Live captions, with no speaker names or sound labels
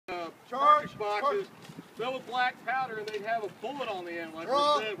cartridge boxes filled with black powder, and they'd have a bullet on the end. Like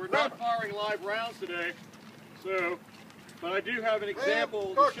we said, we're not firing live rounds today. So, but I do have an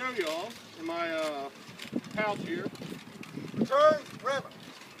example to show y'all in my pouch here. Turn, grab it.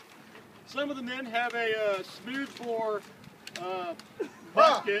 Some of the men have a smooth bore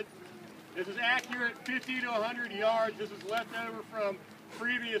musket. This is accurate 50 to 100 yards. This is left over from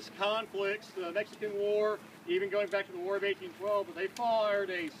previous conflicts, the Mexican War, even going back to the War of 1812. But they fired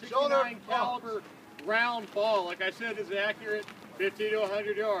a 69 caliber round ball. Like I said, this is accurate 50 to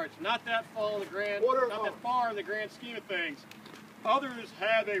 100 yards. Not that far in the grand scheme of things. Others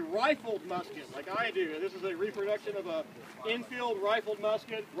have a rifled musket, like I do. This is a reproduction of a infield rifled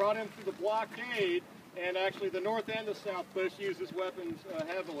musket brought in through the blockade, and actually the North and the South Bush used this weapons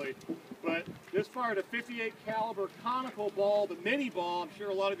heavily. But this fired a 58 caliber conical ball, the mini ball. I'm sure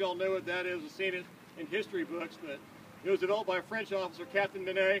a lot of y'all know what that is. I've seen it in history books, but it was developed by a French officer, Captain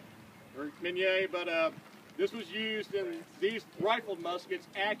Minier. But this was used in these rifled muskets,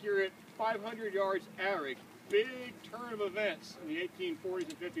 accurate 500 yards average. Big turn of events in the 1840s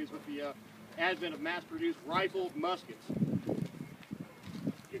and 50s with the advent of mass-produced rifled muskets.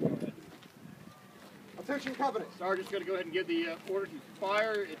 Attention company. Sergeant's going to go ahead and give the order to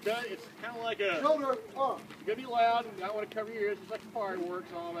fire. It's kind of like a... Shoulder arm. It's going to be loud, and I want to cover your ears. It's like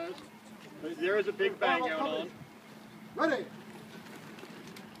fireworks almost. But there is a big bang going on. Ready.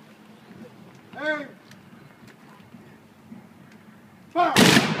 Aim.